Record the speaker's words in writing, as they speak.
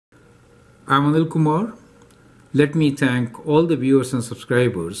I'm Anil Kumar. Let me thank all the viewers and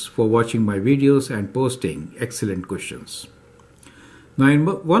subscribers for watching my videos and posting excellent questions. Now, in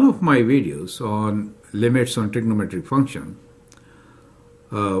one of my videos on limits on trigonometric function,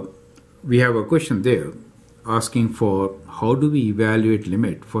 we have a question there asking for how do we evaluate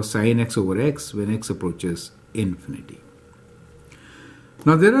limit for sin x over x when x approaches infinity.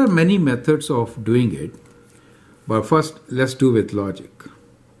 Now, there are many methods of doing it, but first let's do with logic.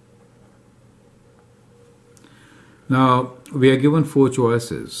 Now, we are given 4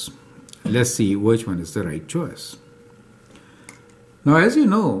 choices. Let's see which one is the right choice. Now, as you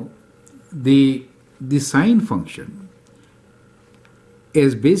know, the sine function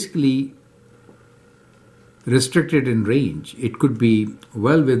is basically restricted in range. It could be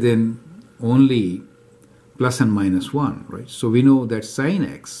well within only plus and minus 1, right? So we know that sin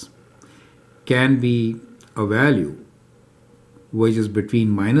x can be a value which is between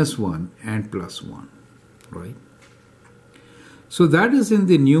minus 1 and plus 1, right? So that is in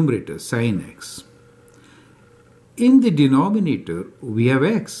the numerator, sin x. In the denominator, we have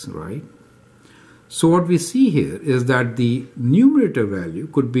x, right? So what we see here is that the numerator value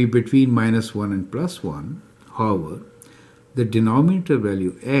could be between minus 1 and plus 1. However, the denominator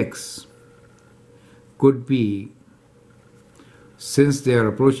value x could be, since they are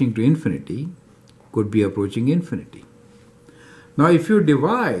approaching to infinity, could be approaching infinity. Now, if you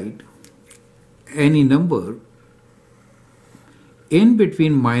divide any number in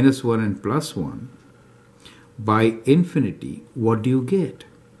between minus 1 and plus 1 by infinity, what do you get?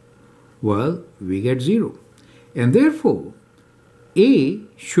 Well, we get 0. And therefore, A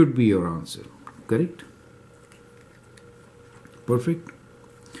should be your answer, correct? Perfect.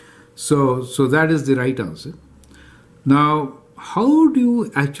 So that is the right answer. Now, how do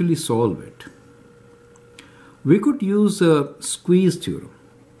you actually solve it? We could use a squeeze theorem.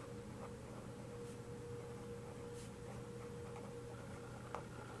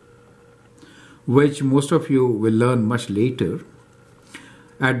 Which most of you will learn much later.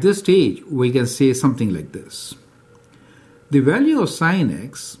 At this stage, we can say something like this. The value of sin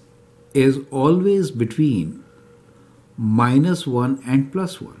x is always between minus 1 and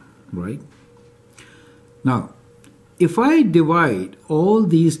plus 1, right? Now, if I divide all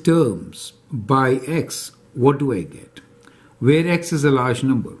these terms by x, what do I get? Where x is a large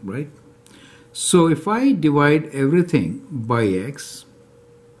number, right? So if I divide everything by x,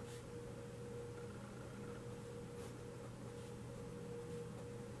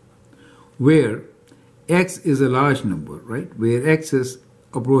 where x is a large number, right? Where x is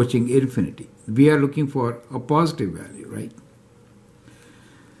approaching infinity. We are looking for a positive value, right?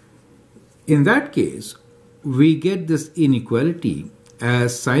 In that case, we get this inequality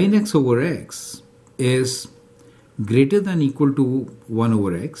as sin x over x is greater than equal to 1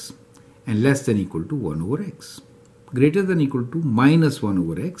 over x and less than equal to 1 over x. Greater than equal to minus 1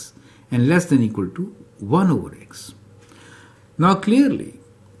 over x and less than equal to 1 over x. Now clearly,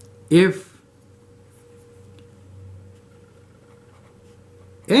 if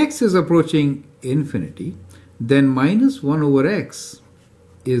x is approaching infinity, then minus 1 over x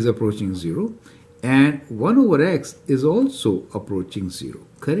is approaching 0 and 1 over x is also approaching 0,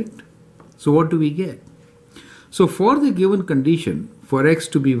 correct? So what do we get? So for the given condition, for x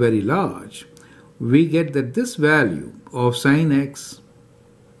to be very large, we get that this value of sin x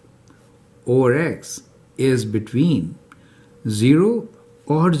over x is between 0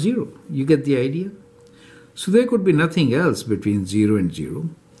 or 0. You get the idea? So there could be nothing else between 0 and 0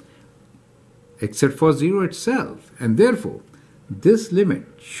 except for 0 itself, and therefore this limit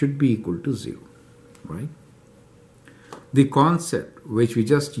should be equal to 0, right? The concept which we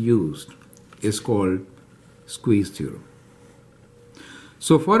just used is called squeeze theorem.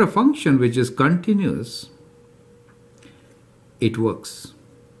 So for a function which is continuous, it works.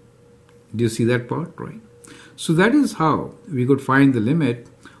 Do you see that part, right? So that is how we could find the limit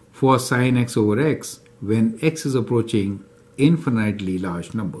for sin x over x when x is approaching infinitely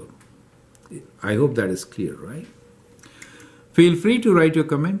large number. I hope that is clear, right? Feel free to write your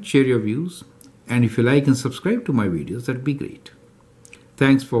comment, share your views, and if you like and subscribe to my videos, that'd be great.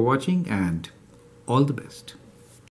 Thanks for watching and all the best.